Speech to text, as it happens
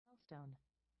milestone.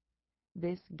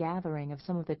 This gathering of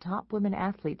some of the top women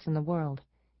athletes in the world,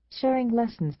 sharing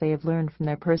lessons they have learned from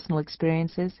their personal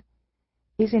experiences,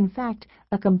 is in fact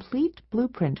a complete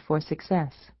blueprint for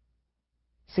success.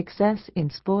 Success in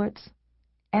sports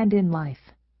and in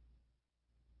life.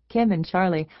 Kim and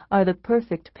Charlie are the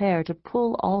perfect pair to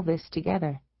pull all this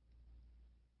together.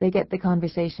 They get the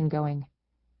conversation going,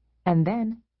 and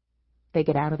then they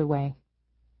get out of the way.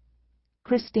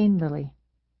 Christine Lilly.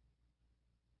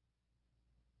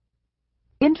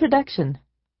 Introduction.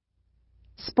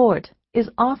 Sport is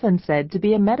often said to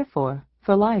be a metaphor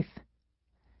for life.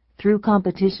 Through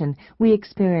competition, we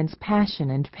experience passion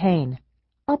and pain,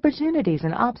 opportunities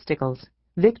and obstacles,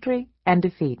 victory and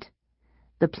defeat.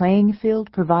 The playing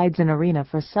field provides an arena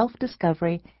for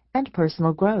self-discovery and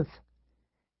personal growth.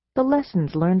 The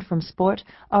lessons learned from sport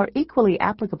are equally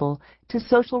applicable to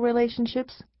social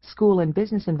relationships, school and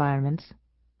business environments,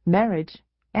 marriage,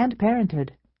 and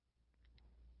parenthood.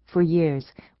 For years,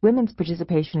 women's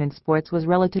participation in sports was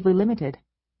relatively limited.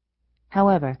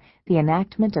 However, the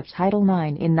enactment of Title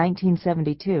IX in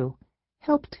 1972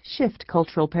 helped shift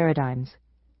cultural paradigms.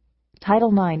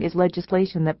 Title IX is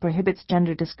legislation that prohibits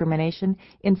gender discrimination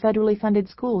in federally funded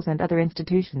schools and other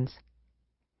institutions.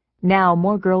 Now,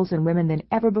 more girls and women than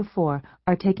ever before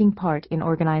are taking part in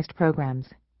organized programs.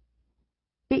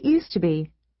 It used to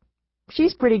be,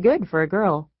 she's pretty good for a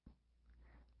girl.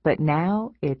 But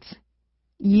now it's,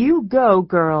 you go,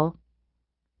 girl.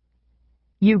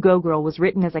 You Go Girl was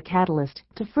written as a catalyst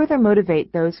to further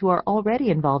motivate those who are already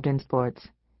involved in sports,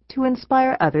 to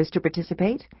inspire others to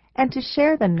participate, and to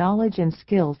share the knowledge and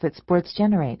skills that sports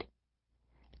generate.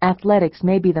 Athletics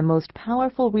may be the most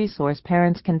powerful resource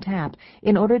parents can tap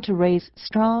in order to raise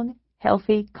strong,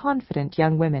 healthy, confident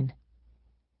young women.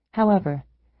 However,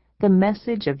 the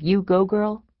message of You Go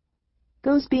Girl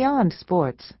goes beyond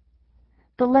sports.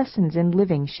 The lessons in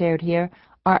living shared here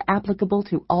are applicable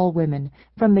to all women,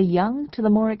 from the young to the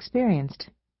more experienced,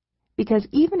 because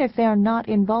even if they are not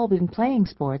involved in playing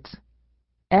sports,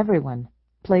 everyone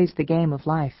plays the game of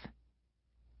life.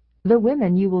 The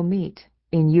women you will meet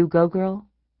in You Go Girl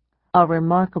are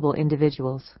remarkable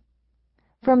individuals,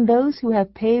 from those who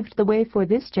have paved the way for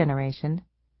this generation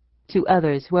to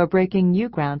others who are breaking new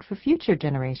ground for future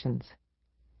generations.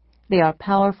 They are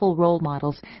powerful role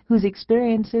models whose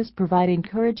experiences provide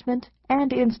encouragement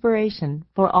and inspiration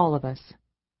for all of us.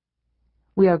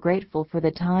 We are grateful for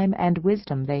the time and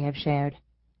wisdom they have shared.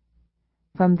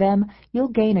 From them, you'll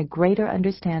gain a greater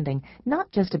understanding,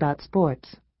 not just about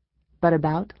sports, but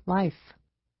about life.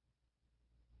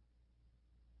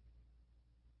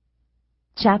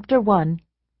 Chapter 1.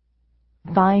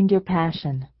 Find your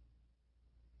passion.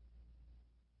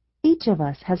 Each of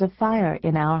us has a fire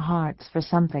in our hearts for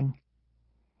something.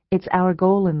 It's our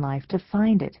goal in life to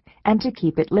find it and to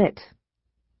keep it lit.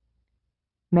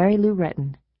 Mary Lou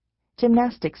Retton,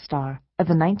 gymnastics star of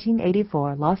the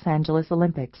 1984 Los Angeles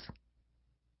Olympics.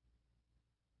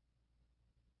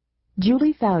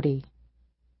 Julie Foudy.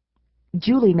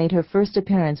 Julie made her first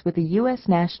appearance with the U.S.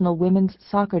 national women's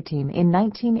soccer team in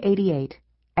 1988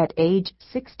 at age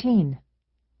 16.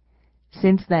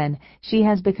 Since then, she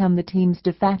has become the team's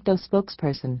de facto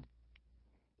spokesperson.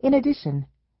 In addition,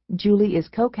 Julie is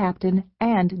co-captain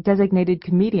and designated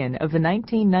comedian of the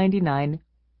 1999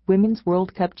 Women's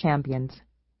World Cup champions.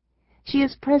 She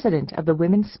is president of the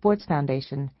Women's Sports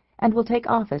Foundation and will take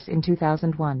office in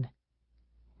 2001.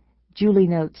 Julie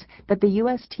notes that the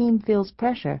U.S. team feels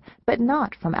pressure, but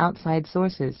not from outside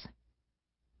sources.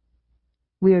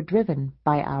 We are driven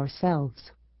by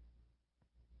ourselves.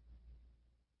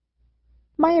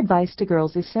 My advice to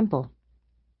girls is simple.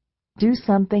 Do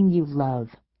something you love.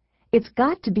 It's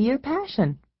got to be your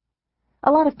passion.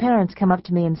 A lot of parents come up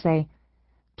to me and say,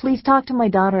 "Please talk to my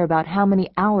daughter about how many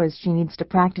hours she needs to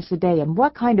practice a day and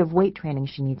what kind of weight training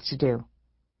she needs to do."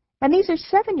 And these are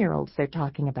 7-year-olds they're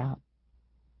talking about.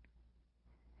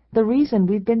 The reason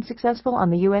we've been successful on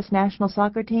the U.S. national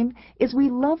soccer team is we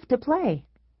love to play.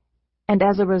 And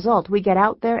as a result, we get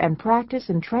out there and practice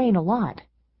and train a lot.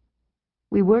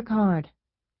 We work hard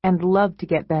and love to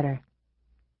get better.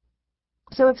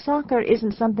 So if soccer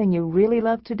isn't something you really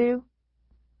love to do,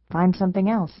 find something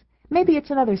else. Maybe it's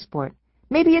another sport.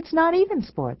 Maybe it's not even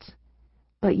sports.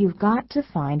 But you've got to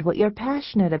find what you're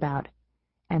passionate about,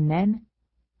 and then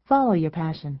follow your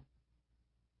passion.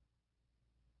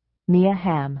 Mia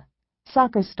Hamm,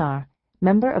 soccer star,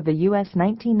 member of the U.S.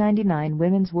 1999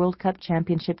 Women's World Cup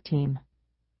Championship team.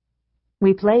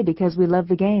 We play because we love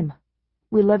the game.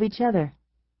 We love each other.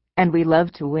 And we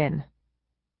love to win.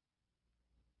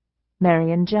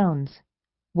 Marion Jones,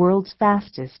 world's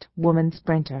fastest woman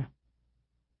sprinter.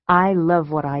 I love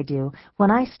what I do.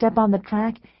 When I step on the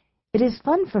track, It is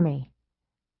fun for me.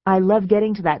 I love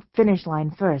getting to that finish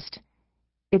line first.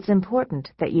 It's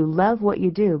important that you love what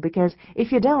you do because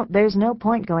if you don't, there's no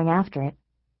point going after it.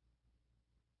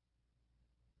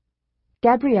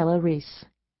 Gabriella Reese.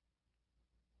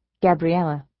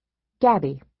 Gabriella,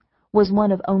 Gabby, was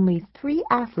one of only 3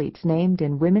 athletes named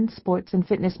in Women's Sports and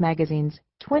Fitness magazine's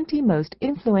 20 Most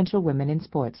Influential Women in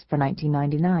Sports for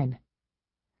 1999.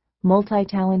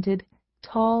 Multi-talented,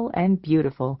 tall, and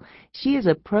beautiful, she is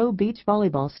a pro beach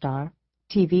volleyball star,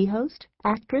 TV host,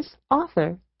 actress,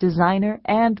 author, designer,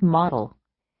 and model.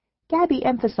 Gabby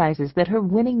emphasizes that her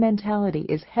winning mentality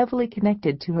is heavily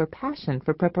connected to her passion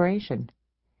for preparation.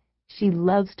 She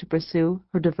loves to pursue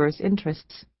her diverse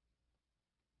interests.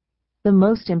 The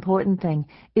most important thing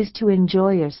is to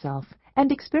enjoy yourself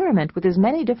and experiment with as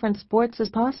many different sports as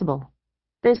possible.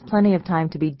 There's plenty of time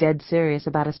to be dead serious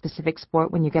about a specific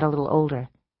sport when you get a little older.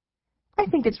 I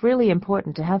think it's really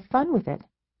important to have fun with it.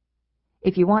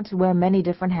 If you want to wear many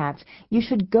different hats, you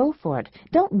should go for it.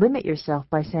 Don't limit yourself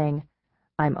by saying,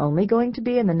 "I'm only going to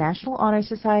be in the National Honor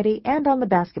Society and on the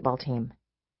basketball team."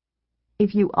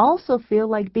 If you also feel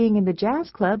like being in the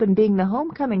jazz club and being the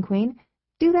homecoming queen,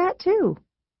 do that too.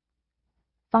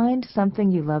 Find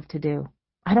something you love to do.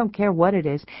 I don't care what it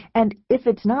is, and if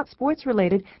it's not sports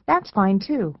related, that's fine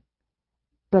too.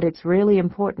 But it's really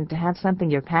important to have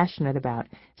something you're passionate about,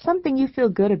 something you feel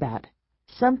good about,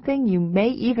 something you may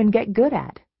even get good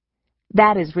at.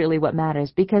 That is really what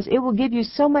matters because it will give you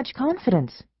so much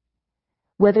confidence.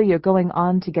 Whether you're going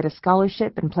on to get a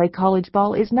scholarship and play college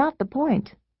ball is not the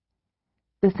point.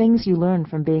 The things you learn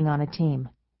from being on a team,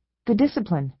 the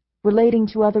discipline, relating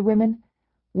to other women,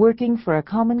 working for a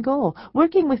common goal,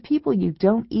 working with people you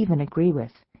don't even agree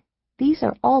with. These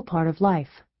are all part of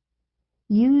life.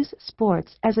 Use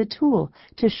sports as a tool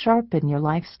to sharpen your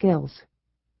life skills.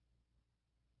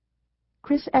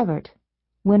 Chris Evert,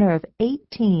 winner of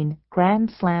 18 Grand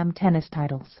Slam tennis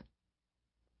titles.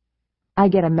 I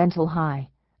get a mental high,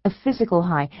 a physical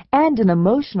high, and an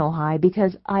emotional high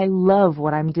because I love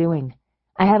what I'm doing.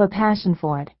 I have a passion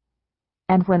for it.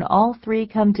 And when all 3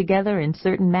 come together in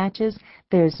certain matches,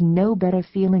 there's no better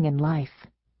feeling in life.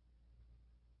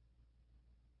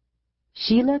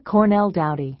 Sheila Cornell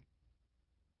Dowdy.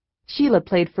 Sheila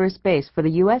played first base for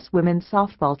the U.S. women's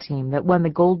softball team that won the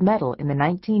gold medal in the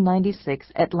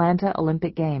 1996 Atlanta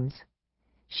Olympic Games.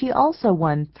 She also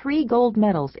won 3 gold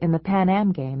medals in the Pan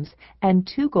Am Games and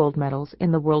 2 gold medals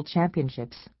in the World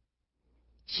Championships.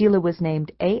 Sheila was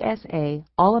named ASA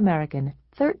All-American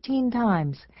 13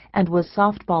 times and was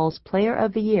softball's Player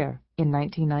of the Year in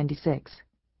 1996.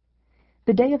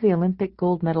 The day of the Olympic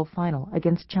gold medal final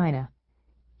against China,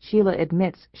 Sheila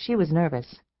admits she was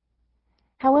nervous.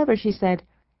 However, she said,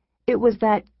 "It was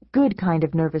that good kind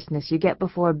of nervousness you get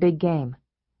before a big game."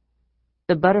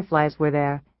 The butterflies were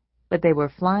there, but they were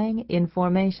flying in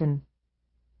formation.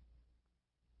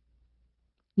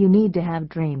 You need to have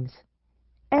dreams.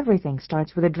 Everything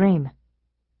starts with a dream.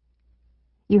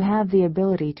 You have the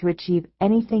ability to achieve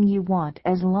anything you want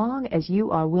as long as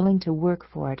you are willing to work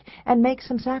for it and make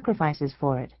some sacrifices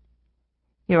for it.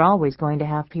 You're always going to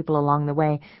have people along the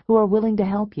way who are willing to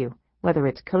help you, whether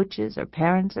it's coaches or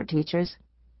parents or teachers.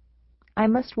 I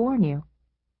must warn you,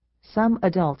 some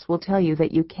adults will tell you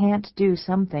that you can't do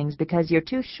some things because you're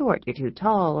too short, you're too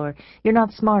tall, or you're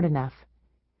not smart enough.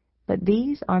 But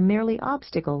these are merely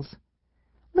obstacles.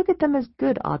 Look at them as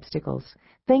good obstacles,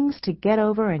 things to get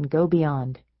over and go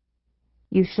beyond.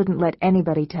 You shouldn't let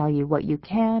anybody tell you what you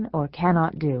can or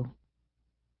cannot do.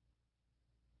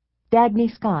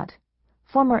 Dagny Scott,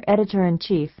 former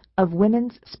editor-in-chief of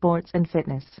Women's Sports and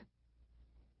Fitness.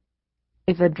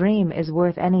 If a dream is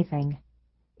worth anything,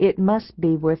 it must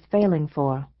be worth failing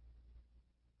for.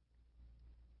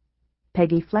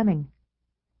 Peggy Fleming,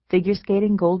 figure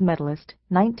skating gold medalist,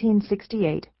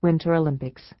 1968 Winter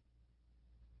Olympics.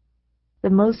 The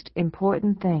most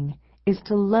important thing is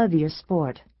to love your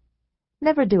sport.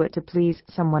 Never do it to please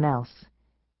someone else.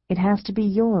 It has to be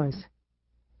yours.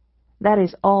 That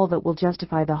is all that will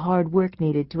justify the hard work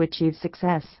needed to achieve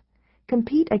success.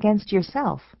 Compete against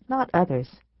yourself, not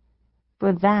others.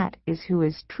 For that is who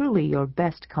is truly your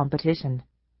best competition.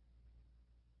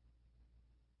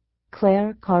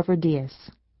 Claire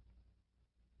Carver-Diaz.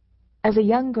 As a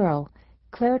young girl,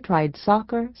 Claire tried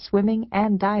soccer, swimming,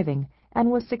 and diving, and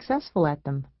was successful at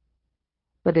them.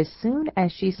 But as soon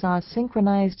as she saw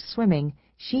synchronized swimming,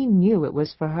 she knew it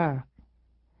was for her.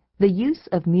 The use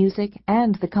of music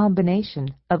and the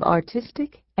combination of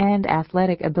artistic and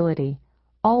athletic ability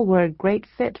all were a great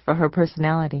fit for her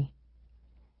personality.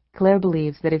 Claire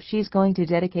believes that if she's going to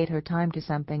dedicate her time to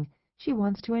something, she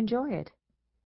wants to enjoy it.